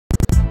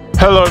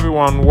Hello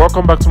everyone,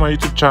 welcome back to my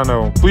YouTube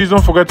channel. Please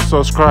don't forget to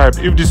subscribe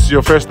if this is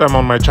your first time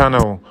on my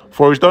channel.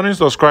 For returning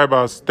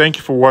subscribers, thank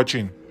you for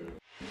watching.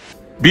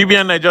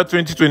 BBnaija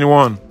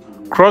 2021,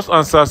 Cross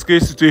and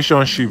Saskay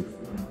Situationship.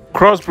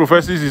 Cross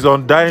professes his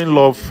undying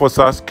love for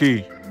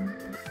Saskay.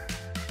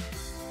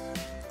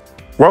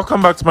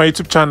 Welcome back to my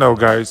YouTube channel,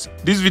 guys.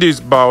 This video is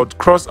about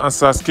Cross and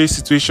Saskay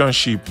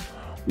Situationship.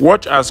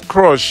 Watch as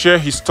Cross share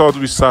his thoughts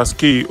with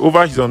Saskay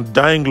over his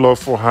undying love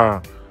for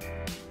her.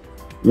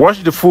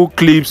 Watch the full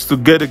clips to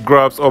get a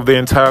grasp of the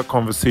entire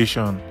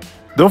conversation.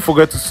 Don't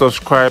forget to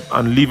subscribe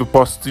and leave a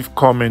positive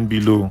comment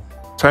below.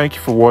 Thank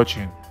you for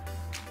watching.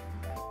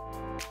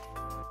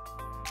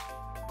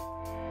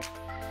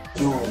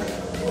 Young,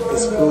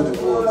 explore the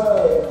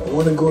world. You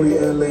want to go to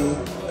LA,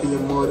 be a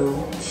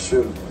model?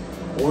 Sure.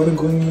 You want to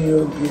go to New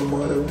York, be a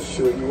model?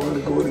 Sure. You want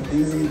to go to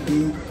Disney,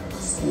 be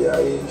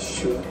CIA?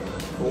 Sure.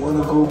 You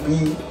want to go to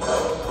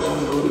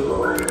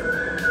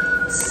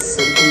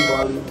Silicon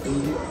Valley,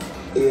 be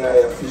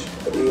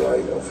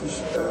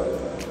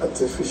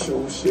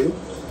artificial shape?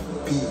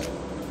 B.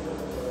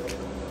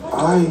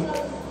 I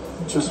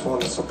just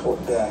want to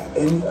support that.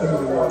 Anything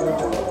we want to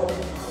do,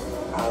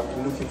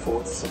 I'm looking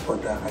forward to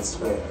support that, I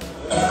swear.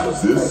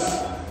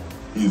 This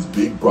is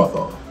Big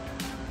Brother.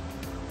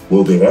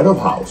 Will the head of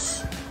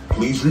house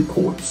please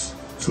report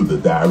to the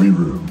diary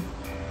room?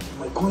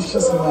 My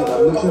conscious mind,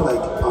 I'm looking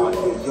like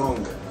you're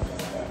young,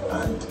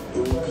 and it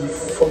would be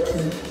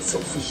fucking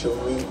selfish of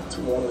me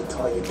to want to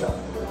tie you down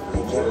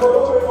and get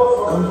married.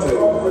 I'm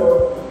 31.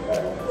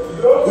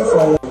 If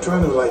I'm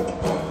trying to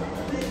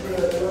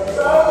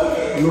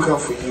look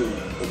out for you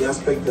in the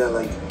aspect that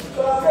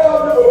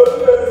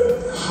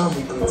have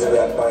it good to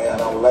that buy, and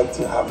I would like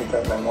to have it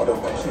as my mother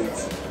of my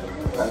kids,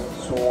 and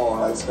someone I would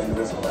like to spend the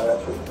rest of my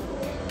life with.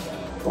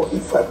 But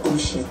if I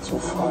push it too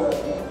far,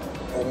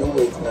 I know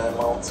where it may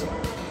amount to.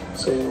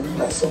 So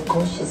my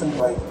subconscious is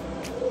like,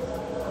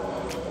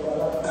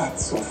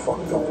 that's so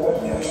fucked up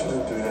of me, I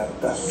shouldn't do that.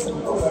 That's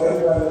not fair.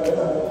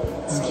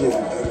 This girl is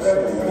a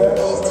beautiful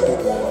lady, she's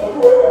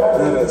 21.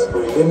 Let her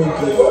explore. Let me be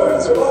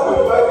friends with her.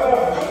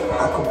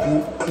 I could be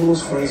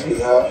close friends with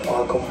her, or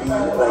I could be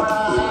like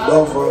a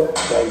lover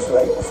that is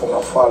like from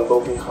afar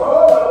loving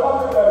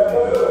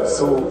her.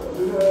 So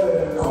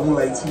I won't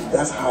lie to you,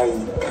 that's how I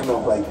kind of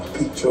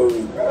picture it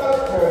in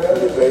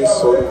a very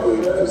solid way,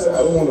 because I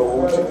don't want to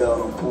hold you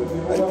down and put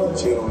a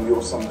chain on you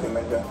or something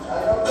like that.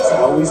 So I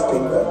always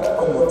think that,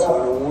 come on,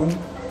 21,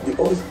 the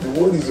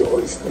world is your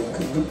oyster. You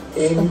can do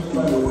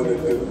anything you want to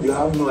do. You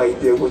have no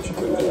idea what you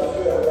can do,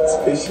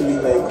 especially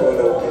going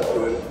out with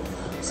brother.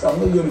 So I'm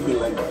not going to be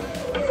like,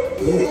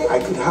 yeah, I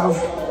could have,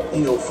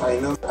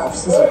 finance. I've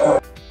seen some kind of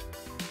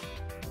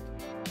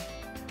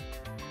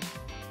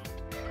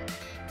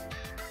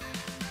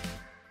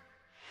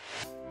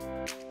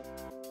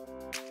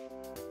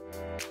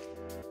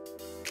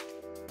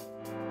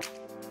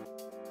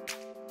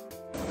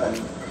and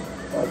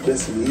I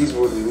guess it is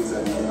what it is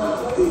at the end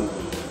of the day.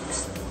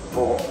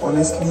 But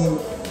honestly,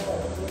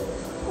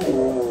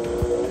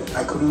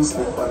 I couldn't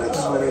sleep, and I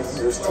just wanted to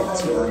just talk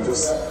to you and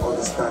just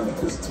understand,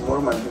 because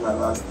tomorrow might be my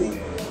last day.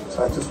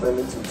 So I just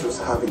wanted to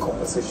just have a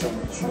conversation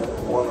with you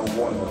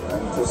one-on-one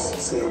and just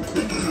say,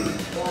 okay,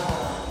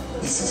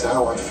 this is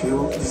how I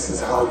feel, this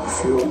is how you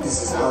feel,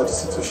 this is how the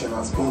situation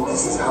has been,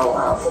 this is how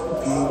I've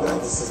been,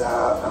 and this is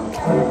how I'm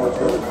very much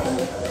going to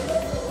be.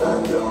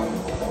 And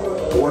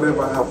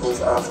whatever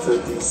happens after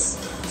this,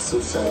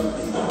 so shall it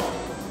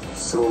be.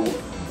 So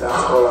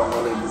that's all I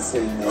wanted to say,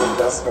 man.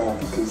 That's all,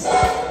 because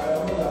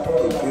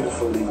you're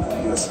beautiful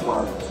lady, you're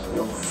smart,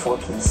 you're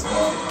fucking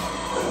smart,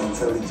 you're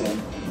intelligent,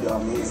 you're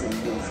amazing,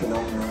 you're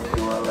phenomenal,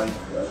 you are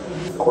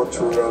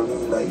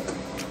culturally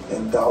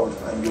endowed,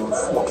 and you're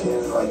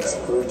fucking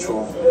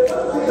spiritual.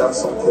 And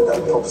that's something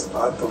that tops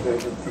out of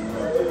everything,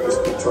 man. Your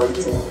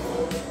spirituality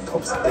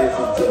tops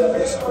everything.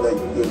 It's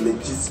your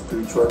legit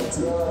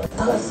spirituality.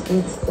 That's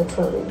it,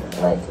 literally.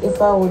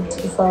 If I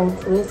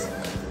would rate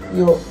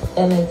your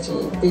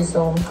energy based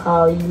on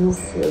how you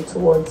feel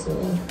towards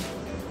me,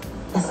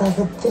 it's like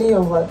a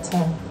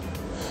 3/10.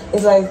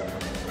 It's like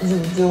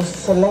you're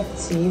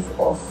selective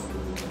of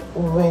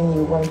when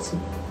you want to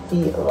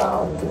be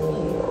around me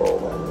or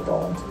when you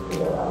don't want to be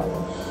around me.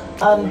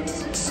 And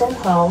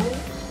somehow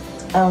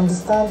I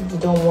understand you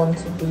don't want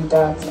to be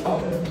that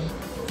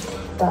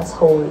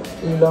whole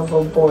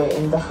lover boy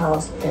in the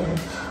house thing.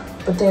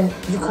 But then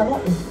you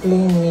cannot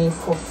blame me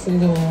for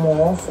feeling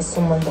more for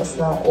someone that's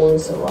not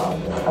always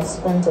around me. I've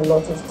spent a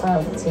lot of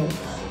time with him.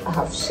 I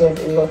have shared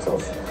a lot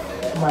of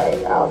my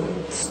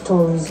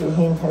stories with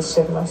him. Has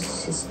shared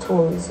his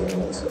stories with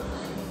me. So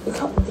you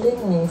can't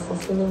blame me for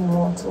feeling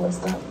more towards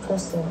that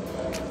person,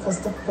 because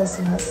that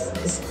person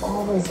is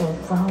always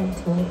around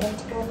me and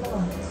you're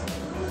not.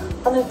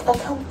 And I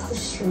can't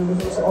push you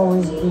to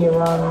always be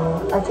around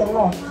me. I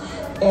cannot.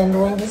 And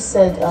when you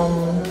said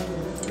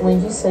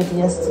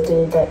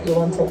yesterday that you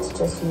wanted to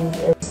just leave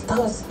it, that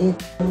was it.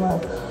 I'm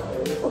like,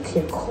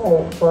 okay,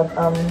 cool, but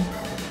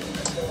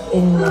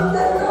in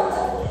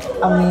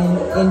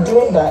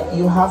doing that,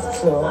 you have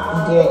to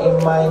bear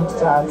in mind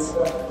that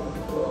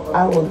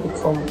I will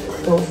become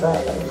closer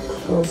and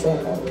closer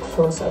and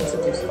closer to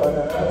this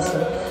other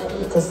person,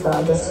 because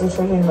now there's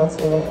literally not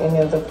even any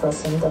other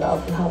person that I'll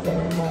be having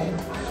in mind.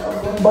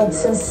 But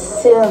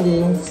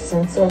sincerely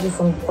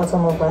from the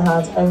bottom of my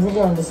heart, I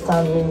really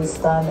understand where you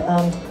stand,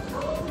 and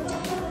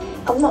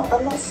I'm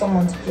not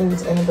someone to play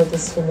with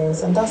anybody's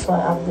feelings, and that's why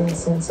I've been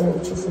sincere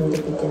with you from the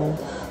beginning.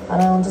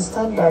 And I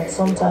understand that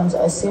sometimes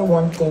I say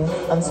one thing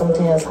and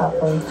something has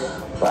happened,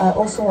 but I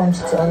also want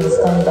you to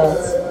understand that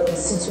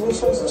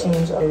situations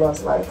change a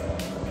lot. Like,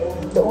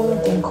 the only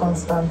thing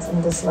constant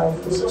in this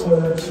life is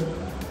change.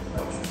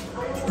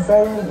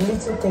 Very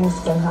little things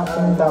can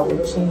happen that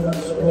will change,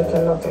 make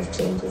a lot of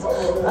changes,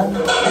 and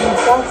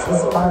that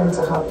is bound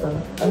to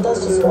happen. And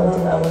that's just one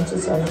thing I want you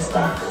to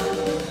understand.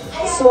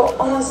 So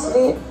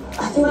honestly,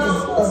 I think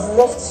it's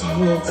left to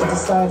you to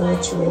decide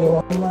what you really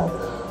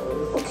want.